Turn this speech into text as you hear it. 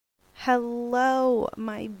Hello,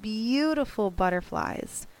 my beautiful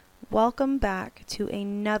butterflies. Welcome back to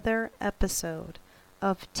another episode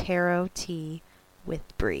of Tarot Tea with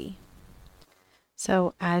Bree.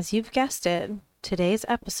 So, as you've guessed it, today's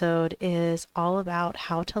episode is all about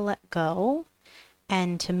how to let go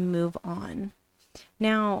and to move on.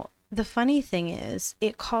 Now, the funny thing is,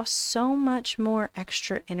 it costs so much more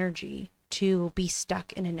extra energy to be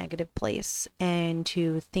stuck in a negative place and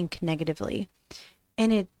to think negatively.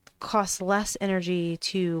 And it costs less energy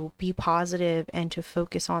to be positive and to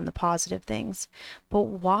focus on the positive things. But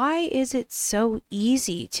why is it so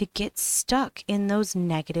easy to get stuck in those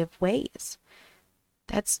negative ways?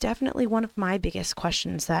 That's definitely one of my biggest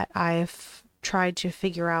questions that I've tried to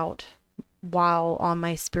figure out while on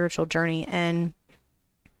my spiritual journey. And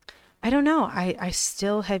I don't know, I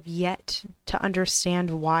still have yet to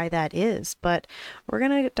understand why that is, but we're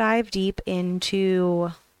going to dive deep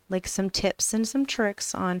into like some tips and some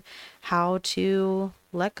tricks on how to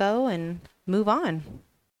let go and move on.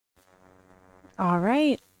 All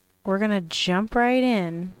right, we're going to jump right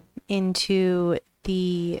into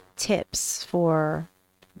the tips for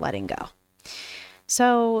letting go.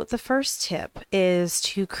 So, the first tip is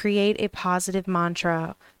to create a positive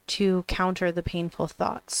mantra to counter the painful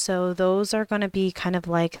thoughts. So, those are going to be kind of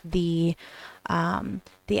like the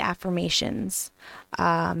affirmations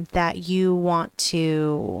that you want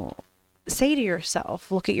to say to yourself.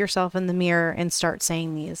 Look at yourself in the mirror and start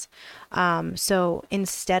saying these. So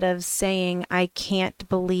instead of saying, I can't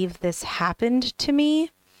believe this happened to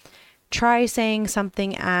me, try saying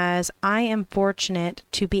something as, I am fortunate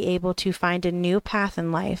to be able to find a new path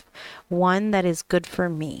in life, one that is good for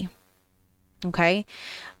me. Okay.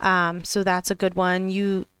 So that's a good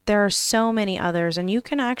one. There are so many others, and you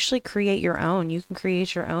can actually create your own. You can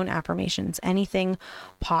create your own affirmations, anything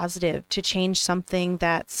positive to change something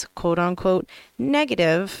that's quote unquote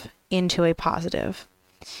negative into a positive.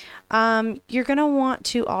 You're going to want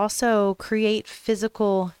to also create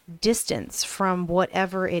physical distance from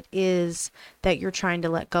whatever it is that you're trying to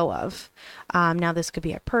let go of. Now, this could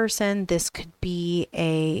be a person, this could be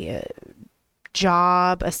a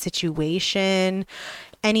job, a situation,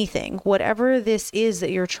 anything, whatever this is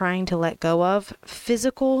that you're trying to let go of,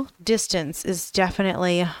 physical distance is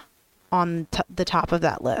definitely on the top of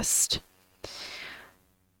that list.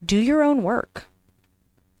 Do your own work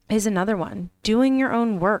is another one. Doing your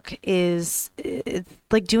own work is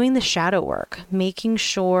like doing the shadow work, making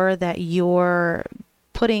sure that you're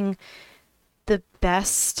putting the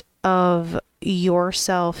best of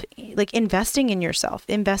yourself, like investing in yourself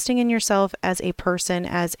as a person,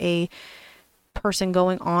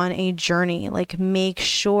 going on a journey. Like, make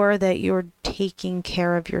sure that you're taking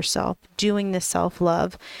care of yourself, doing the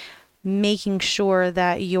self-love, making sure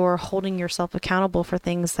that you're holding yourself accountable for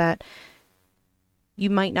things that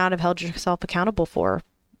you might not have held yourself accountable for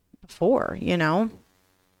before, then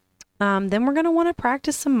we're going to want to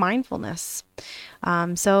practice some mindfulness.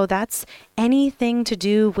 So that's anything to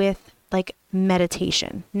do with like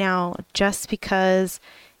meditation. Now, just because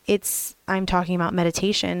I'm talking about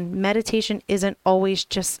meditation isn't always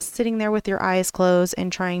just sitting there with your eyes closed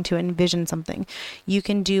and trying to envision something. You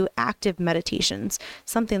can do active meditations.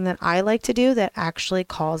 Something that I like to do that actually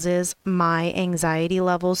causes my anxiety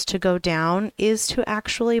levels to go down is to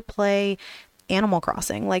actually play Animal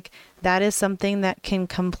Crossing. Like, that is something that can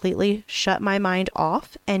completely shut my mind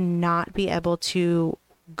off and not be able to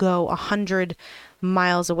go 100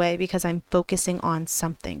 miles away because I'm focusing on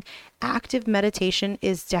something. Active meditation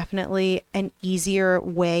is definitely an easier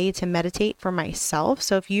way to meditate for myself.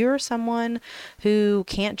 So if you're someone who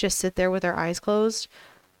can't just sit there with their eyes closed,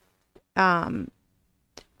 an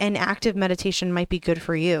active meditation might be good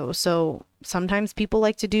for you. So sometimes people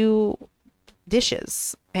like to do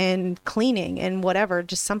dishes and cleaning and whatever,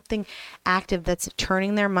 just something active that's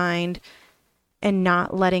turning their mind and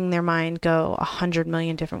not letting their mind go 100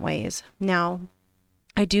 million different ways. Now,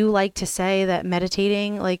 I do like to say that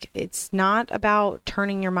meditating, like, it's not about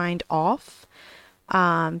turning your mind off,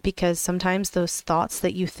 because sometimes those thoughts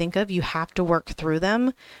that you think of, you have to work through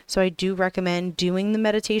them. So I do recommend doing the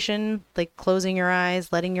meditation, like closing your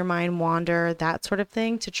eyes, letting your mind wander, that sort of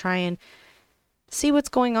thing, to try and see what's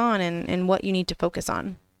going on and what you need to focus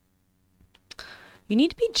on. You need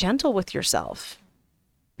to be gentle with yourself.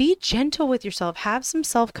 Be gentle with yourself. Have some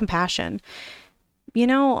self-compassion.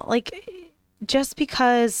 Like, just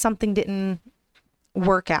because something didn't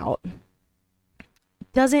work out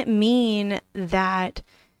doesn't mean that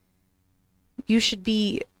you should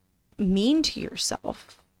be mean to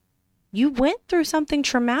yourself. You went through something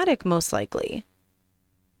traumatic, most likely.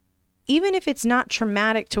 Even if it's not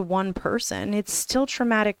traumatic to one person, it's still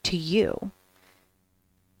traumatic to you.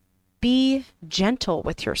 gentle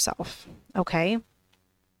with yourself, okay?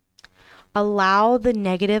 Allow the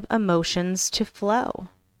negative emotions to flow.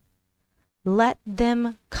 Let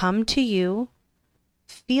them come to you,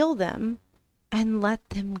 feel them, and let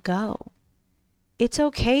them go. It's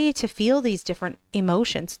okay to feel these different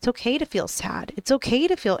emotions. It's okay to feel sad. It's okay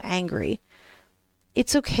to feel angry.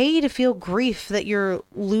 It's okay to feel grief that you're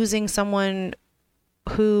losing someone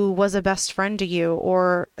who was a best friend to you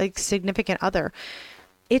or a significant other.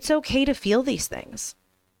 It's okay to feel these things.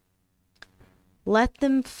 Let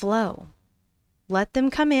them flow. Let them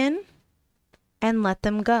come in and let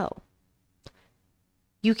them go.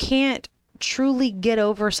 You can't truly get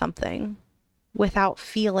over something without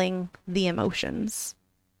feeling the emotions.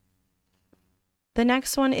 The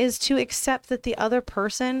next one is to accept that the other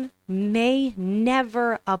person may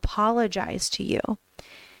never apologize to you.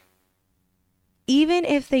 Even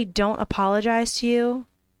if they don't apologize to you,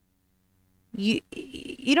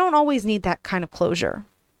 you don't always need that kind of closure.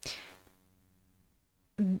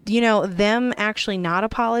 You know, them actually not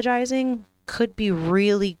apologizing could be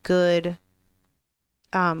really good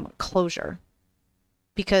closure,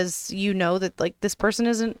 because you know that like this person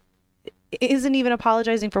isn't even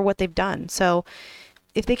apologizing for what they've done. So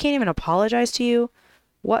if they can't even apologize to you,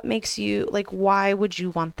 what makes you, like, why would you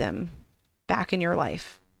want them back in your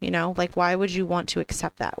life? You know, like, why would you want to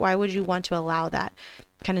accept that? Why would you want to allow that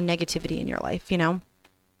kind of negativity in your life? You know,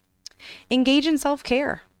 engage in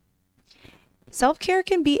self-care. Self-care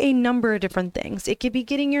can be a number of different things. It could be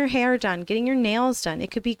getting your hair done, getting your nails done. It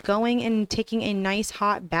could be going and taking a nice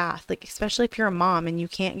hot bath, like especially if you're a mom and you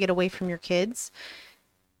can't get away from your kids.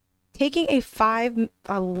 Taking a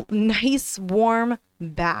nice warm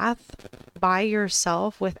bath by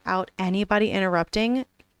yourself without anybody interrupting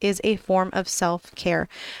is a form of self-care.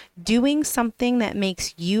 Doing something that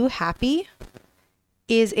makes you happy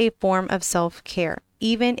is a form of self-care,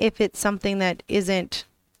 even if it's something that isn't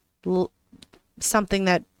something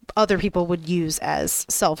that other people would use as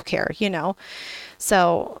self-care, you know?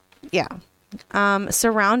 So yeah.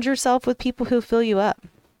 Surround yourself with people who fill you up.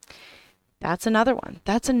 That's another one.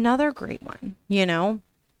 That's another great one. You know,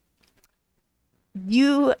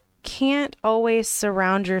 you can't always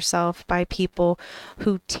surround yourself by people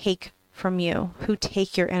who take from you, who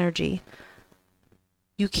take your energy.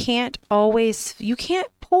 You can't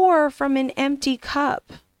pour from an empty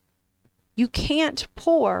cup. You can't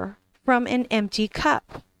pour from an empty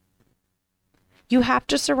cup. You have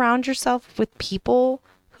to surround yourself with people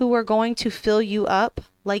who are going to fill you up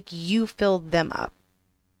like you filled them up.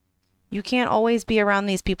 You can't always be around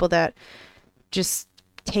these people that just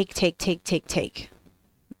take.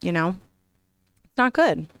 You know? It's not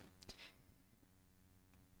good.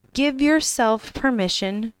 Give yourself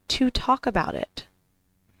permission to talk about it.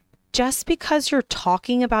 Just because you're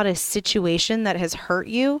talking about a situation that has hurt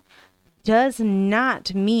you does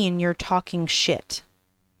not mean you're talking shit.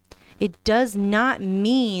 It does not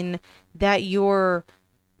mean that you're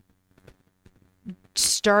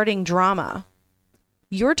starting drama.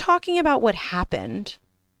 You're talking about what happened.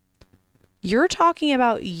 You're talking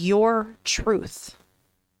about your truth.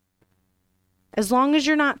 As long as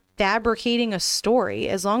you're not fabricating a story,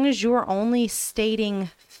 as long as you're only stating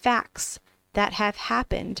facts that have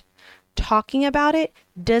happened, talking about it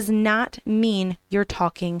does not mean you're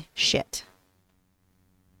talking shit.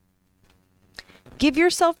 Give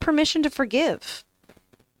yourself permission to forgive.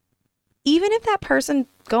 Even if that person,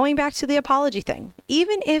 going back to the apology thing,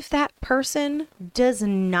 even if that person does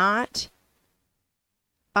not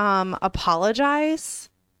apologize,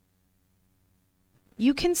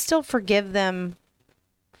 you can still forgive them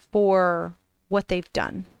for what they've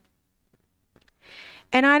done.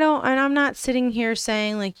 And I'm not sitting here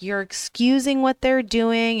saying like you're excusing what they're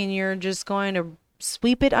doing and you're just going to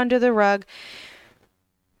sweep it under the rug.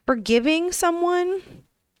 Forgiving someone,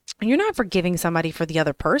 you're not forgiving somebody for the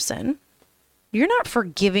other person. You're not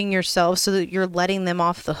forgiving yourself so that you're letting them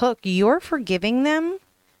off the hook. You're forgiving them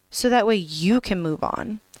so that way you can move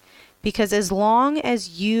on. Because as long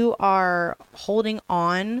as you are holding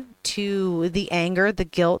on to the anger, the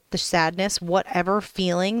guilt, the sadness, whatever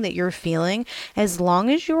feeling that you're feeling, as long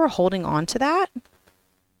as you are holding on to that,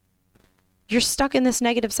 you're stuck in this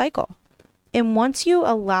negative cycle. And once you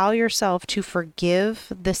allow yourself to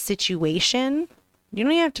forgive the situation, you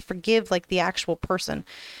don't even have to forgive like the actual person.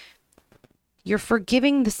 You're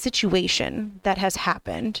forgiving the situation that has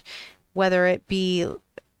happened, whether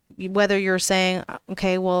you're saying,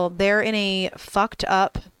 okay, well, they're in a fucked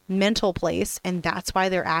up mental place and that's why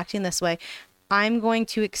they're acting this way. I'm going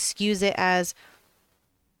to excuse it as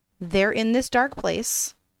they're in this dark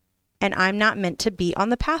place and I'm not meant to be on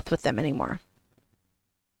the path with them anymore.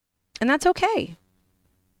 And that's okay.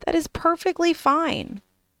 That is perfectly fine.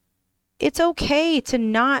 It's okay to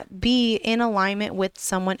not be in alignment with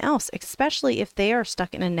someone else, especially if they are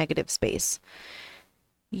stuck in a negative space.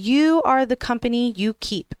 You are the company you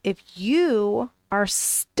keep. If you are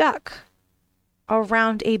stuck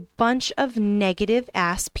around a bunch of negative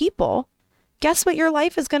ass people, guess what your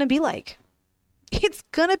life is going to be like? It's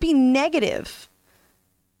going to be negative.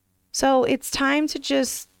 So it's time to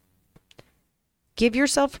just give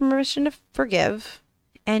yourself permission to forgive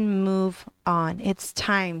and move on. It's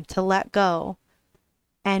time to let go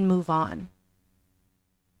and move on.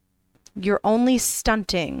 You're only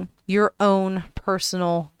stunting your own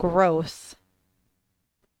personal growth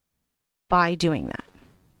by doing that.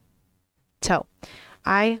 So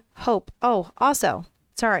I hope, also,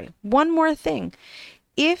 one more thing.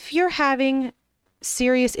 If you're having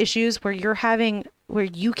serious issues where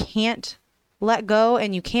you can't let go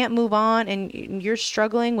and you can't move on and you're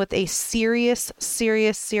struggling with a serious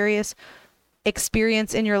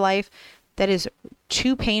experience in your life that is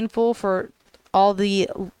too painful for all the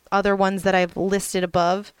other ones that I've listed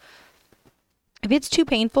above, if it's too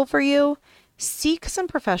painful for you, seek some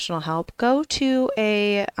professional help. Go to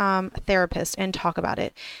a therapist and talk about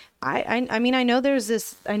it. I mean, I know there's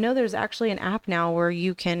actually an app now where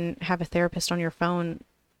you can have a therapist on your phone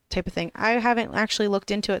type of thing. I haven't actually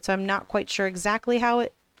looked into it, so I'm not quite sure exactly how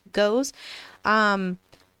it goes. But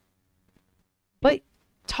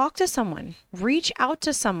talk to someone, reach out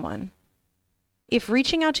to someone. If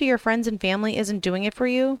reaching out to your friends and family isn't doing it for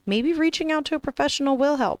you, maybe reaching out to a professional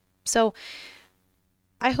will help. So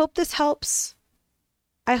I hope this helps.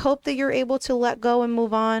 I hope that you're able to let go and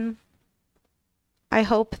move on. I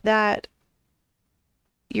hope that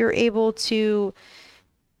you're able to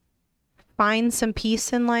find some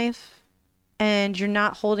peace in life and you're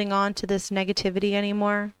not holding on to this negativity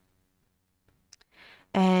anymore.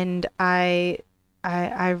 And I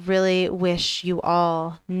really wish you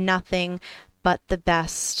all nothing but the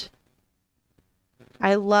best.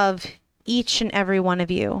 I love each and every one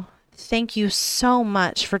of you. Thank you so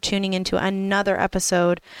much for tuning into another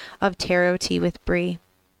episode of Tarot Tea with Bree.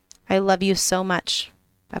 I love you so much.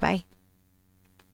 Bye-bye.